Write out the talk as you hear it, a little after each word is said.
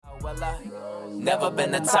Well, I never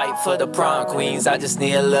been the type for the prom queens. I just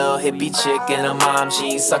need a little hippie chick and a mom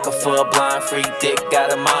jeans. Sucker for a blind freak dick,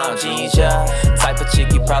 got a mom jeans, yeah. Type of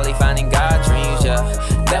chick you probably find in God dreams,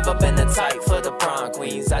 yeah. Never been the type for the prom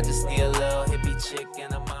queens. I just need a little hippie chick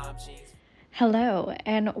and a mom jeans. Hello,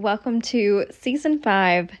 and welcome to Season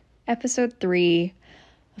 5, Episode 3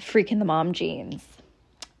 of Freakin' the Mom Jeans.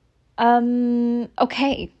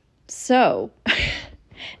 Okay, so,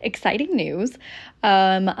 exciting news.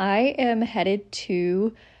 I am headed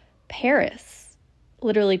to Paris,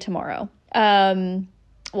 literally tomorrow.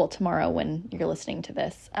 Well, tomorrow when you're listening to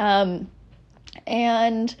this. And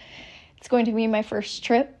it's going to be my first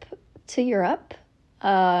trip to Europe.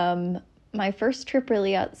 My first trip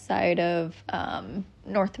really outside of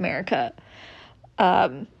North America.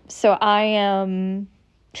 So I am,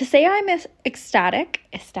 to say I'm ecstatic.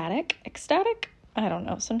 I don't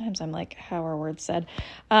know. Sometimes I'm like, how are words said?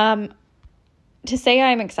 To say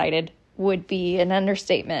I'm excited would be an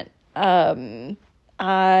understatement. I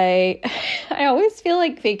always feel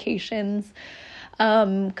like vacations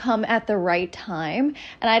come at the right time.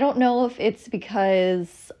 And I don't know if it's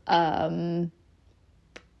because, the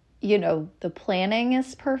planning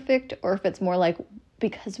is perfect, or if it's more like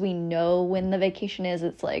because we know when the vacation is,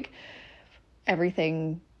 it's like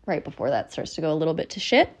everything right before that starts to go a little bit to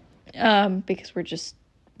shit, because we're just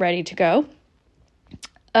ready to go.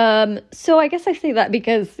 So I guess I say that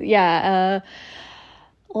because,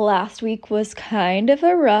 last week was kind of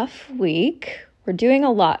a rough week. We're doing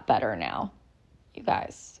a lot better now, you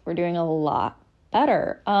guys. We're doing a lot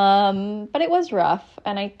better. But it was rough,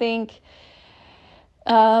 and I think,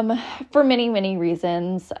 for many, many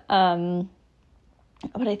reasons. But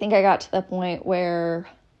I think I got to the point where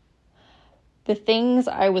the things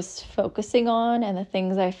I was focusing on and the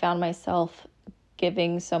things I found myself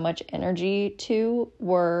giving so much energy to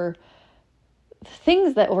were the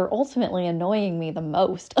things that were ultimately annoying me the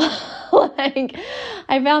most. Like,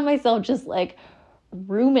 I found myself just like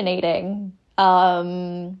ruminating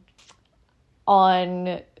on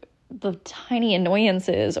the tiny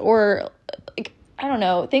annoyances, or like, I don't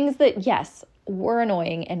know, things that, yes, were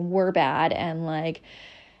annoying and were bad, and like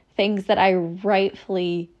things that I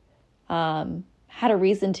rightfully had a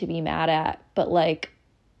reason to be mad at, but like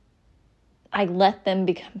I let them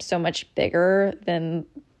become so much bigger than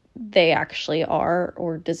they actually are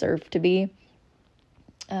or deserve to be.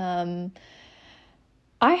 I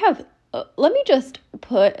have, let me just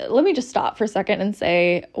stop for a second and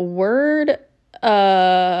say I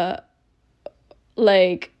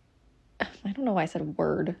don't know why I said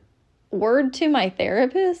word to my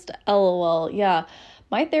therapist. LOL. Yeah.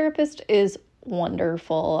 My therapist is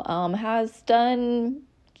wonderful.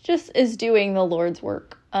 Is doing the Lord's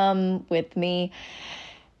work, with me.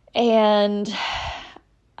 And,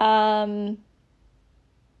 I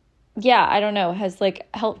don't know, has like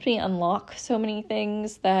helped me unlock so many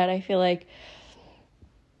things that I feel like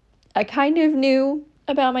I kind of knew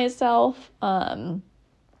about myself, or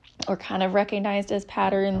kind of recognized as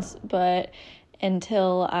patterns, but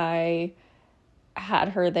until I had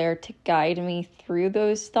her there to guide me through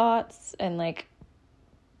those thoughts and like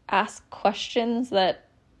ask questions that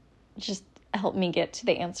just helped me get to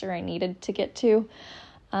the answer I needed to get to.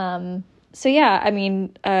 So yeah, I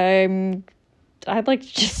mean, I'd like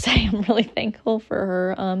to just say I'm really thankful for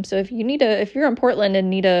her. So if you're in Portland and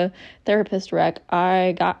need a therapist rec,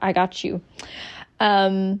 I got you.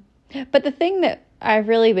 But the thing that I've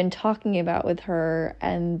really been talking about with her,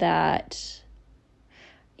 and that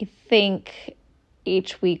I think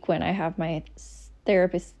each week when I have my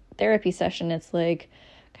therapy session, it's like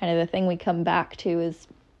kind of the thing we come back to, is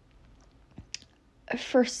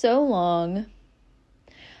for so long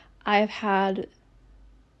I've had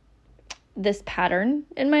this pattern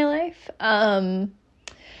in my life. And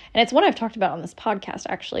it's one I've talked about on this podcast,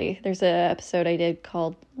 actually. There's an episode I did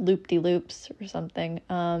called Loop-de-Loops or something.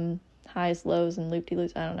 Highs, lows, and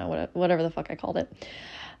loop-de-loops. I don't know, whatever the fuck I called it.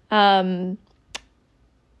 And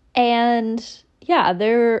yeah,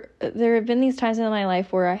 there have been these times in my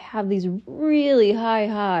life where I have these really high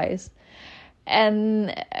highs, and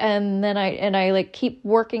then I like keep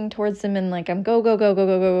working towards them, and like I'm go,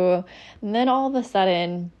 and then all of a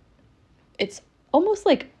sudden it's almost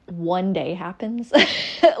like one day happens.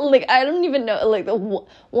 Like, I don't even know, like the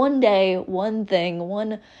one day, one thing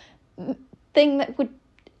that would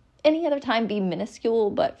any other time be minuscule,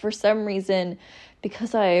 but for some reason,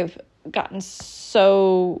 because I've gotten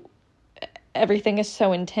so, everything is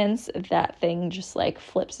so intense, that thing just like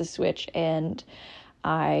flips a switch, and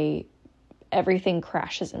everything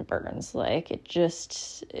crashes and burns. Like, it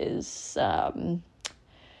just is, all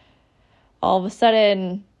of a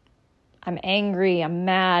sudden I'm angry, I'm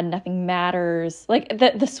mad, nothing matters. Like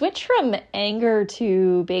the switch from anger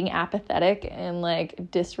to being apathetic and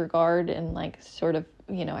like disregard and like sort of,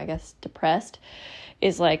 I guess depressed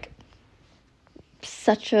is like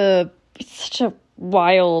such a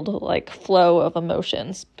wild like flow of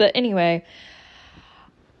emotions. But anyway,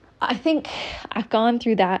 I think I've gone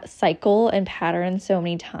through that cycle and pattern so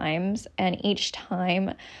many times, and each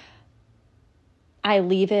time I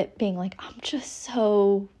leave it being like, I'm just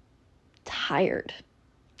so tired.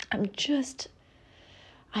 I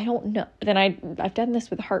don't know. Then I've done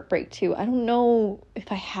this with heartbreak too. I don't know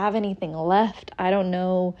if I have anything left. I don't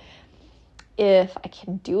know if I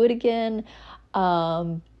can do it again.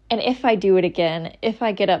 And if I do it again, if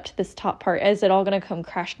I get up to this top part, is it all going to come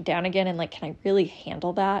crashing down again? And like, can I really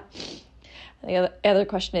handle that? The other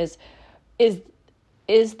question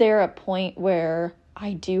is there a point where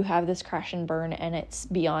I do have this crash and burn and it's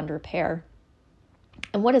beyond repair?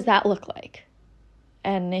 And what does that look like?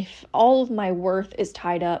 And if all of my worth is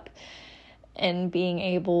tied up in being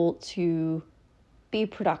able to be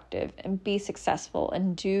productive and be successful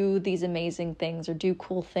and do these amazing things or do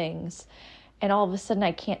cool things, and all of a sudden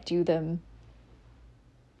I can't do them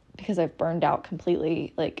because I've burned out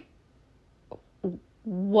completely, like,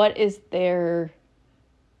 what's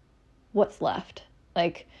left?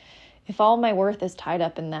 Like, if all my worth is tied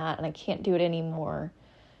up in that and I can't do it anymore,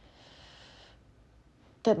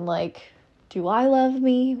 then like, do I love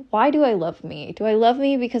me? Why do I love me? Do I love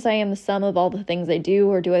me because I am the sum of all the things I do,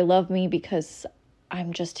 or do I love me because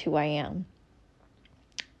I'm just who I am?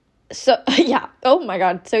 So yeah, oh my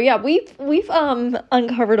God. So yeah, we've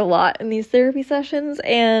uncovered a lot in these therapy sessions,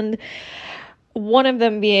 and one of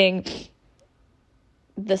them being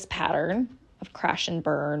this pattern of crash and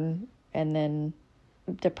burn, and then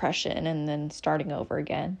depression, and then starting over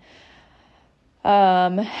again.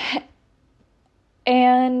 And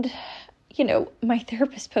my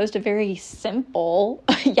therapist posed a very simple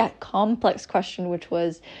yet complex question, which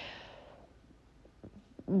was,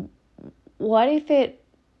 what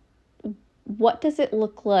does it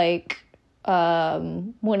look like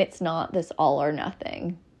when it's not this all or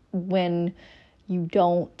nothing? When you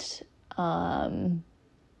don't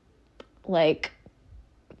like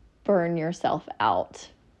burn yourself out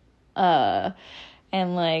and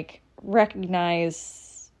like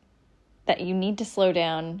recognize that you need to slow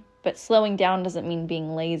down. But slowing down doesn't mean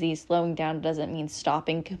being lazy. Slowing down doesn't mean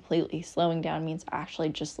stopping completely. Slowing down means actually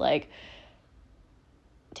just like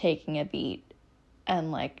taking a beat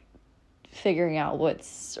and like figuring out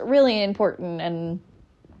what's really important and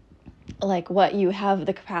like what you have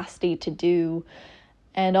the capacity to do.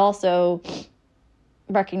 And also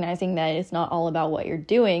recognizing that it's not all about what you're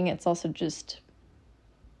doing. It's also just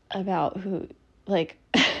about who, like,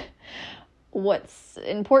 what's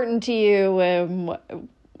important to you and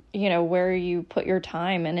where you put your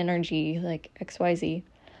time and energy, like XYZ.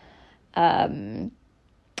 And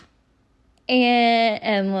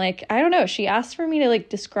like, I don't know, she asked for me to like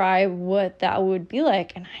describe what that would be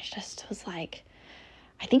like. And I just was like,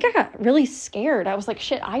 I think I got really scared. I was like,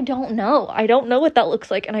 shit, I don't know. I don't know what that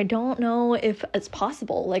looks like. And I don't know if it's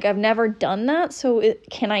possible. Like, I've never done that. So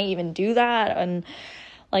can I even do that? And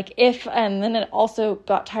like, and then it also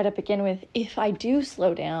got tied up again with, if I do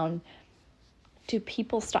slow down, do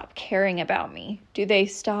people stop caring about me? Do they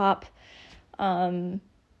stop? I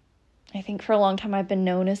think for a long time I've been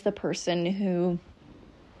known as the person who,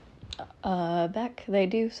 Beck, they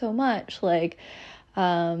do so much. Like,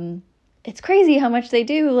 it's crazy how much they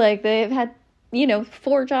do. Like, they've had,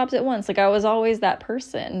 4 jobs at once. Like, I was always that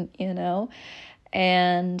person,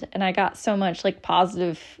 and I got so much like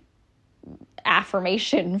positive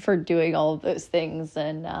affirmation for doing all of those things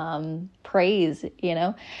and praise,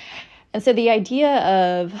 And so the idea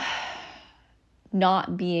of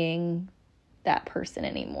not being that person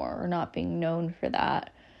anymore, or not being known for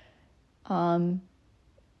that, the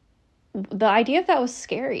idea of that was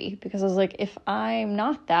scary, because I was like, if I'm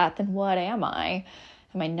not that, then what am I?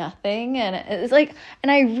 Am I nothing? And it's like,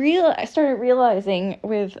 and I started realizing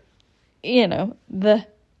with, the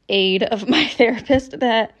aid of my therapist,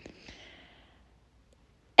 that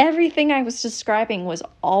everything I was describing was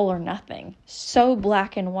all or nothing, so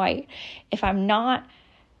black and white. If I'm not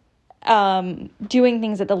doing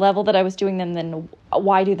things at the level that I was doing them, then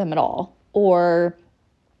why do them at all? Or,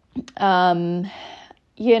 I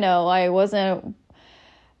wasn't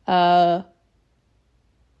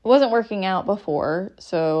working out before,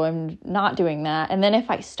 so I'm not doing that. And then if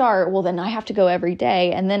I start, well, then I have to go every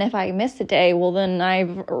day. And then if I miss a day, well, then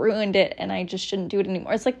I've ruined it and I just shouldn't do it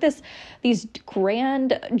anymore. It's like these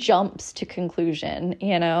grand jumps to conclusion,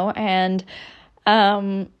 and,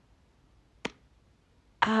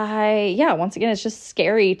 once again, it's just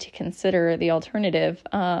scary to consider the alternative.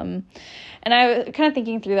 And I was kind of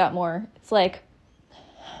thinking through that more. It's like,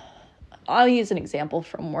 I'll use an example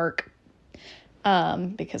from work,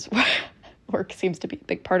 because work seems to be a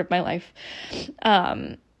big part of my life,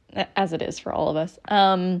 as it is for all of us.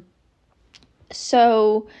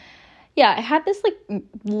 So yeah, I had this like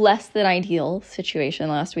less than ideal situation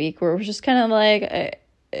last week where it was just kind of like,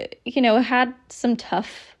 I had some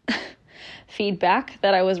tough feedback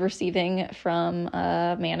that I was receiving from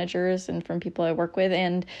managers and from people I work with.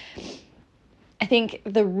 And I think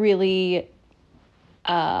the really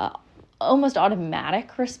almost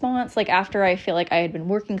automatic response, like after I feel like I had been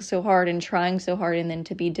working so hard and trying so hard, and then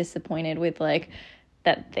to be disappointed with like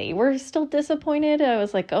that they were still disappointed, I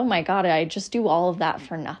was like, oh my God, I just do all of that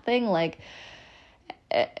for nothing? Like,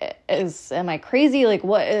 am I crazy? Like,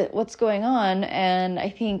 what's going on? And I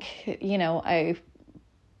think, I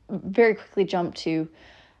very quickly jumped to,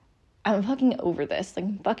 I'm fucking over this. Like,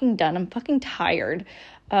 I'm fucking done. I'm fucking tired.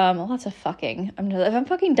 Lots of fucking. I'm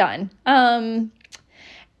fucking done.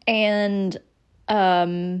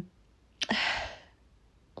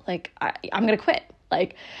 Like, I'm gonna quit.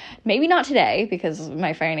 Like, maybe not today because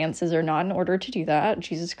my finances are not in order to do that.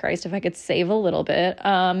 Jesus Christ, if I could save a little bit.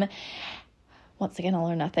 Once again, all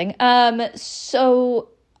or nothing. So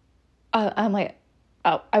I'm like,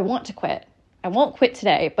 oh, I want to quit. I won't quit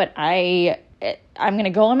today, but I'm going to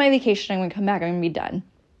go on my vacation. I'm going to come back. I'm going to be done.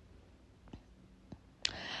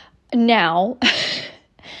 Now,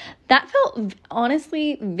 that felt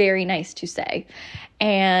honestly very nice to say,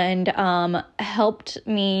 and helped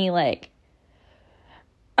me like,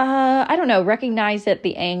 I don't know, recognize that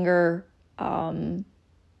the anger,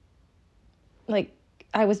 like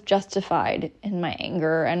I was justified in my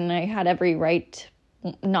anger, and I had every right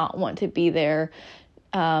to not want to be there.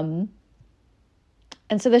 And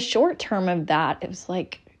so the short term of that, it was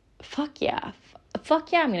like, fuck yeah,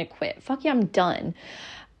 I'm going to quit. Fuck yeah, I'm done.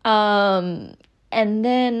 And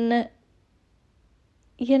then,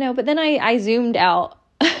 but then I zoomed out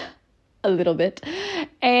a little bit,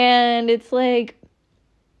 and it's like,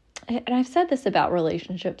 and I've said this about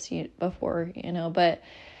relationships before, but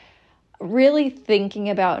really thinking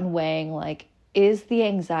about and weighing, like, is the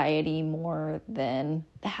anxiety more than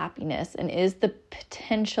the happiness? And is the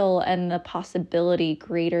potential and the possibility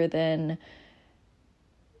greater than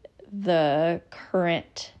the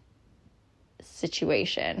current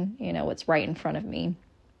situation, what's right in front of me?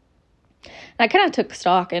 And I kind of took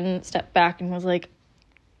stock and stepped back and was like,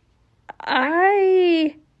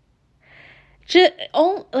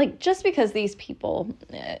 just because these people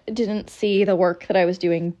didn't see the work that I was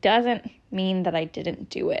doing doesn't mean that I didn't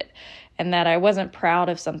do it, and that I wasn't proud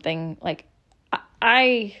of something. Like,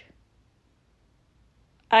 I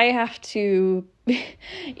have to,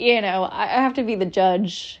 I have to be the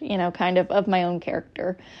judge, kind of my own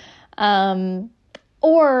character. Or,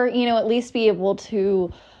 at least be able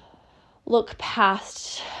to look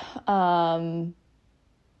past,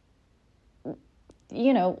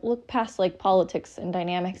 look past like politics and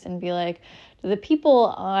dynamics and be like, the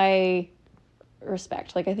people I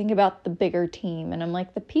respect, like I think about the bigger team, and I'm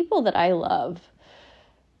like, the people that I love,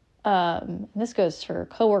 this goes for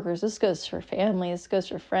coworkers, this goes for family, this goes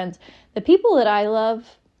for friends, the people that I love,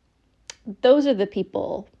 those are the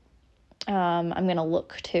people I'm going to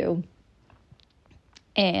look to,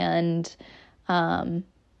 and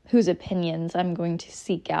whose opinions I'm going to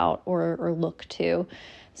seek out or look to.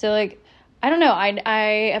 So like, I don't know,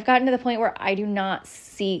 I've gotten to the point where I do not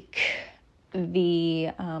seek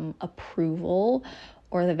the approval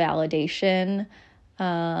or the validation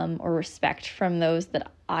or respect from those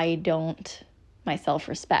that I don't myself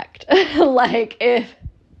respect. Like,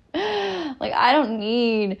 I don't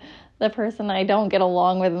need the person I don't get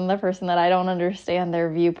along with and the person that I don't understand their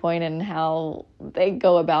viewpoint and how they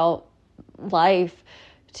go about life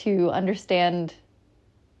to understand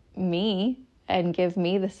me and give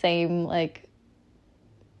me the same, like,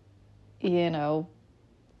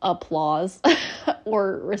 applause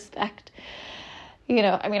or respect.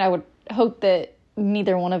 I would hope that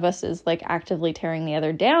neither one of us is like actively tearing the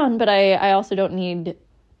other down, but I also don't need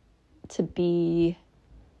to be,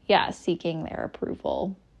 seeking their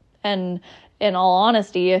approval. And in all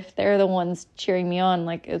honesty, if they're the ones cheering me on,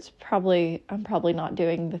 like, I'm probably not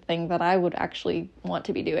doing the thing that I would actually want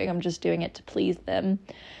to be doing. I'm just doing it to please them.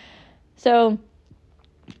 So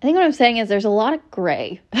I think what I'm saying is there's a lot of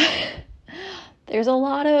gray. There's a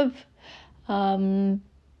lot of, what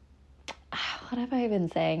have I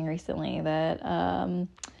been saying recently that,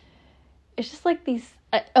 it's just like these,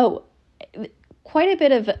 quite a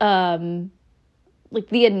bit of, like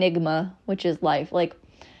the enigma, which is life. Like,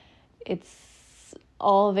 it's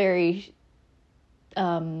all very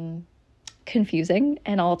confusing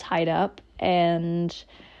and all tied up, and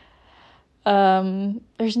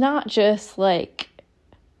there's not just like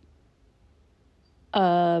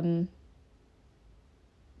there's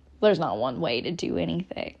not one way to do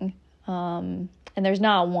anything, and there's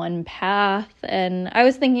not one path. And I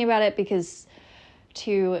was thinking about it because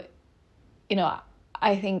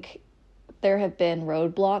I think there have been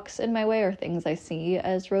roadblocks in my way, or things I see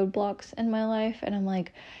as roadblocks in my life, and I'm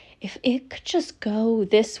like, if it could just go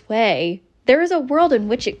this way, there is a world in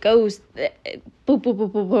which it goes boom, boom, boom,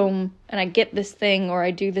 boom, boom, and I get this thing, or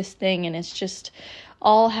I do this thing, and it's just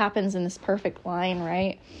all happens in this perfect line,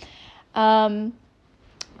 right?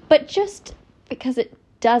 But just because it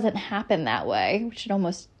doesn't happen that way, which it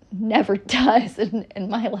almost never does in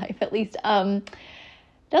my life, at least,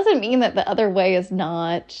 doesn't mean that the other way is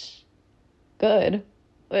not good.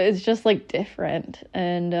 It's just like different,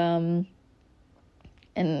 and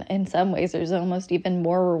in some ways there's almost even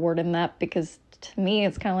more reward in that, because to me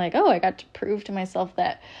it's kind of like, oh, I got to prove to myself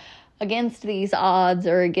that against these odds,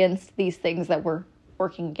 or against these things that were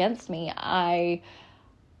working against me, I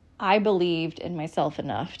believed in myself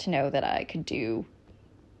enough to know that I could do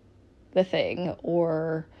the thing,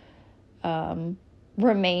 or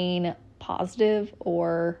remain positive,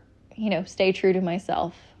 or stay true to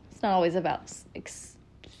myself. It's not always about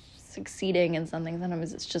succeeding in something.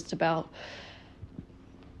 Sometimes it's just about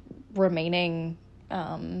remaining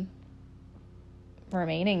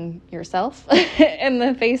yourself in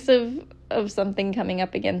the face of something coming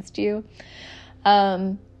up against you.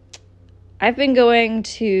 I've been going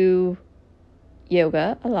to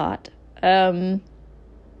yoga a lot, and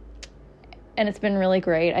it's been really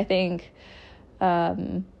great. I think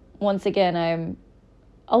once again,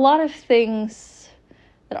 a lot of things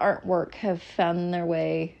that aren't work have found their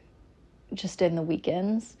way just in the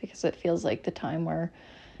weekends, because it feels like the time where,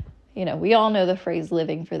 we all know the phrase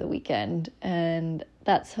living for the weekend, and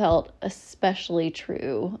that's felt especially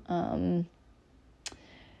true, I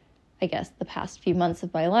guess, the past few months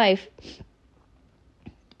of my life.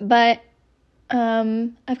 But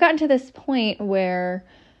I've gotten to this point where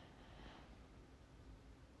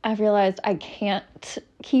I've realized I can't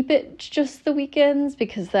keep it just the weekends,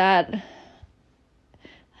 because that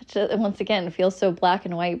just, once again, feels so black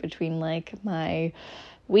and white between like my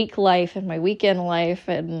week life and my weekend life,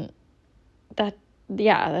 and that,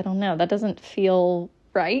 I don't know, that doesn't feel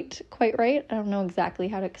quite right. I don't know exactly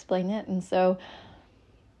how to explain it. And so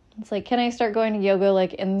it's like, can I start going to yoga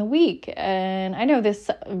like in the week? And I know this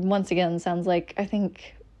once again sounds like, I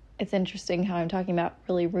think it's interesting how I'm talking about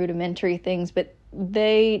really rudimentary things, but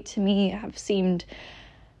they to me have seemed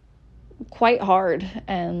quite hard,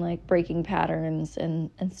 and like breaking patterns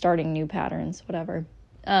and starting new patterns, whatever.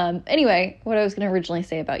 Anyway, what I was going to originally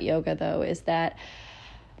say about yoga though is that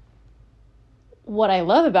what I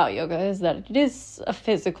love about yoga is that it is a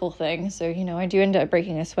physical thing. So, I do end up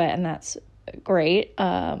breaking a sweat, and that's great.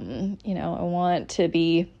 I want to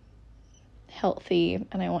be healthy,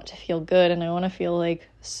 and I want to feel good, and I want to feel like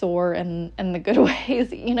sore and the good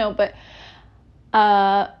ways, but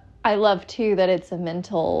I love too that it's a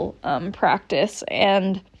mental practice.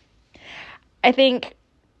 And I think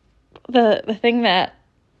the thing that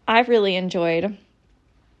I've really enjoyed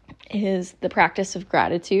is the practice of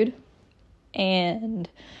gratitude and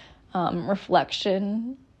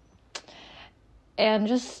reflection, and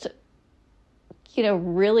just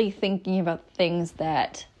really thinking about things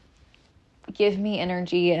that give me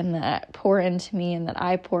energy and that pour into me, and that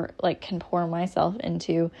I can pour myself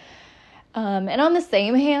into. And on the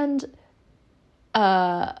same hand,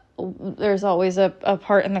 there's always a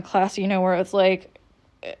part in the class, where it's like,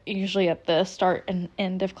 usually at the start and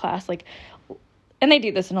end of class, like, and they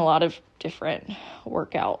do this in a lot of different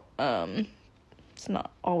workout, it's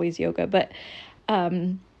not always yoga, but,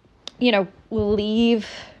 leave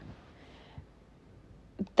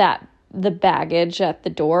the baggage at the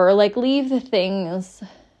door, or like leave the things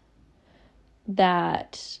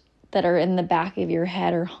that are in the back of your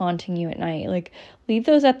head or haunting you at night. Like, leave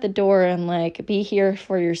those at the door, and like be here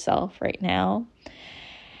for yourself right now,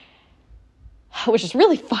 which is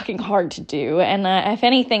really fucking hard to do. And if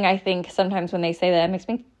anything, I think sometimes when they say that, it makes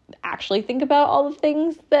me actually think about all the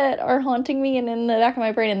things that are haunting me and in the back of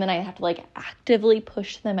my brain, and then I have to like actively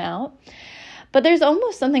push them out. But there's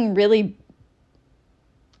almost something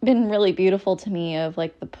been really beautiful to me of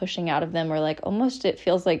like the pushing out of them, or like almost it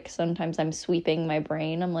feels like sometimes I'm sweeping my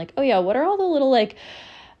brain. I'm like, oh yeah, what are all the little like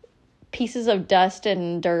pieces of dust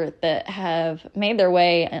and dirt that have made their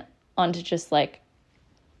way onto just like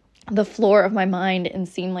the floor of my mind and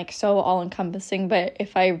seem like so all encompassing, but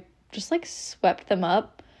if I just like swept them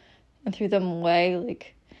up and threw them away,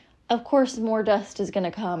 like, of course more dust is going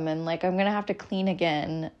to come and like I'm going to have to clean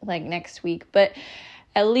again like next week. But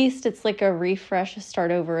at least it's like a refresh, a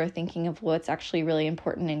start over, thinking of what's actually really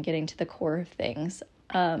important and getting to the core of things.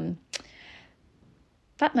 That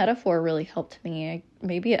metaphor really helped me.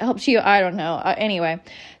 Maybe it helps you. I don't know. Anyway,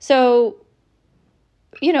 so,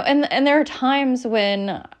 you know, and there are times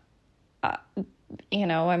when, you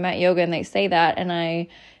know, I'm at yoga and they say that, and I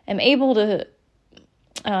am able to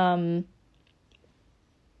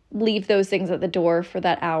leave those things at the door for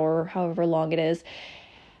that hour, however long it is.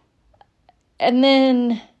 And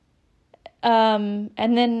then,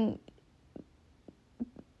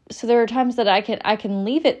 so there are times that I can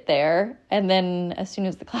leave it there. And then as soon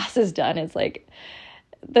as the class is done, it's like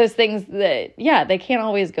those things that, yeah, they can't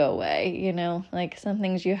always go away, you know, like some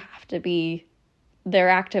things you have to be, they're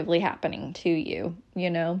actively happening to you,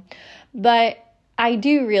 you know, but I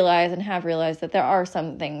do realize and have realized that there are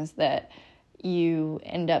some things that you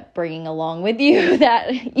end up bringing along with you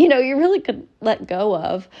that, you know, you really could let go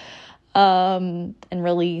of, and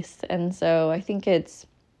release. And so I think it's,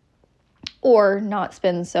 or not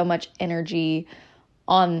spend so much energy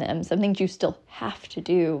on them. Some things you still have to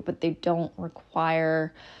do, but they don't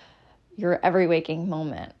require your every waking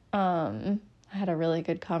moment. I had a really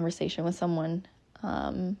good conversation with someone,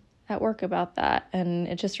 at work about that. And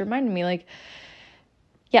it just reminded me, like,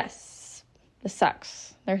 yes, this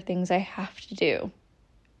sucks. There are things I have to do.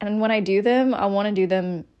 And when I do them, I want to do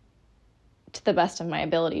them to the best of my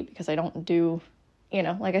ability, because I don't do, you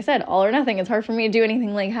know, like I said, all or nothing. It's hard for me to do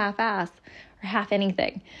anything like half-ass or half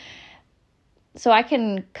anything. So I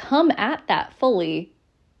can come at that fully,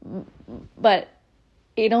 but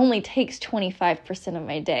it only takes 25% of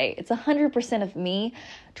my day. It's 100% of me,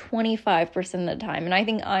 25% of the time. And I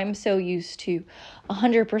think I'm so used to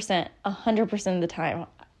 100% of the time.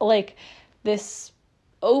 Like this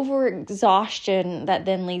overexhaustion that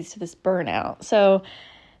then leads to this burnout. So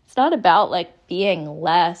it's not about like being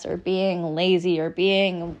less or being lazy or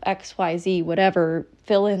being XYZ, whatever,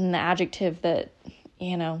 fill in the adjective that,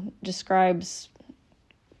 you know, describes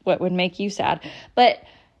what would make you sad. But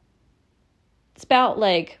it's about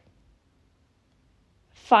like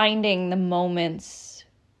finding the moments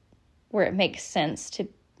where it makes sense to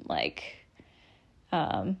like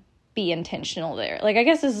be intentional there. Like, I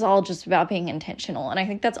guess this is all just about being intentional. And I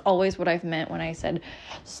think that's always what I've meant when I said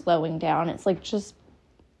slowing down. It's like just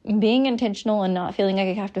being intentional and not feeling like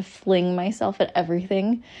I have to fling myself at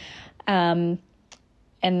everything. And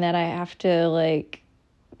that I have to like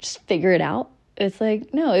just figure it out. It's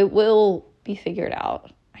like, no, it will be figured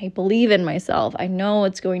out. I believe in myself. I know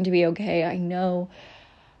it's going to be okay. I know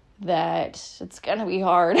that it's going to be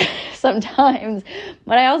hard sometimes,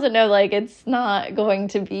 but I also know like it's not going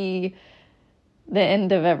to be the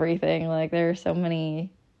end of everything. Like there are so many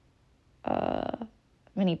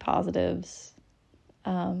positives.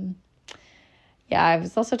 Yeah, I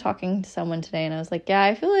was also talking to someone today and I was like, yeah,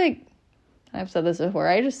 I feel like I've said this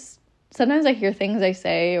before. Sometimes I hear things I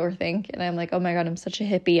say or think and I'm like, oh my God, I'm such a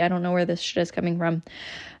hippie. I don't know where this shit is coming from.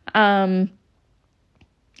 But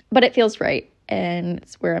it feels right and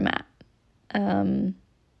it's where I'm at.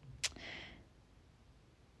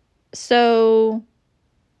 So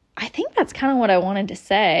I think that's kind of what I wanted to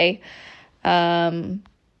say, about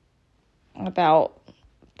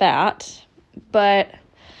that, but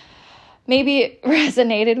maybe it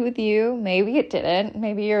resonated with you. Maybe it didn't.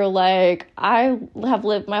 Maybe you're like, I have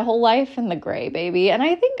lived my whole life in the gray, baby. And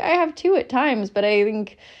I think I have too at times, but I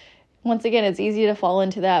think once again, it's easy to fall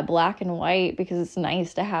into that black and white because it's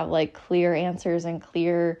nice to have like clear answers and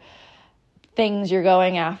clear things you're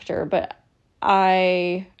going after. But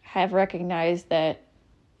I have recognized that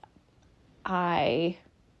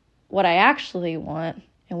what I actually want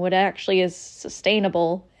and what actually is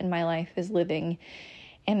sustainable in my life is living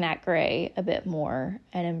in that gray a bit more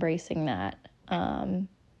and embracing that, and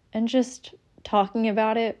just talking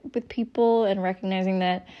about it with people and recognizing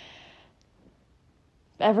that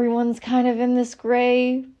everyone's kind of in this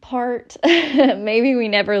gray part. Maybe we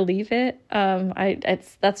never leave it.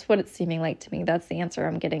 That's what it's seeming like to me. That's the answer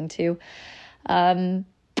I'm getting to.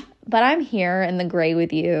 But I'm here in the gray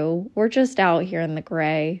with you. We're just out here in the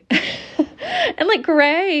gray. And like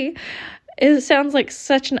gray sounds like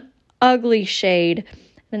such an ugly shade,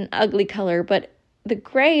 an ugly color, but the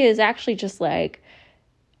gray is actually just like,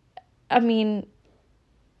 I mean,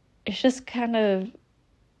 it's just kind of,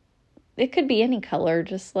 it could be any color,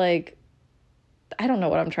 just like, I don't know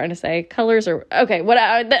what I'm trying to say. Colors are, okay,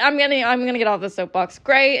 I'm gonna get off the soapbox.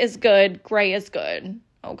 Gray is good. Gray is good.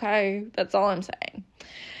 Okay, that's all I'm saying.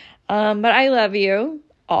 But I love you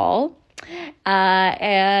all.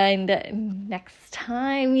 And next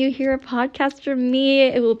time you hear a podcast from me,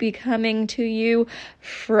 it will be coming to you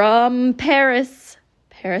from Paris,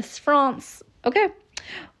 France. Okay.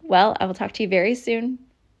 Well, I will talk to you very soon.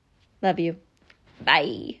 Love you.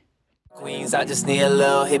 Bye. Queens, I just need a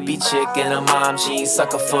little hippie chick and a mom jeans.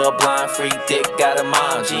 Sucker for a blind freak dick, got a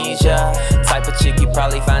mom jeans, yeah. Type of chick you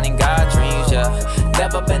probably find in God dreams, yeah.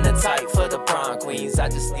 Never been the type for the prom queens, I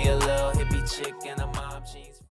just need a little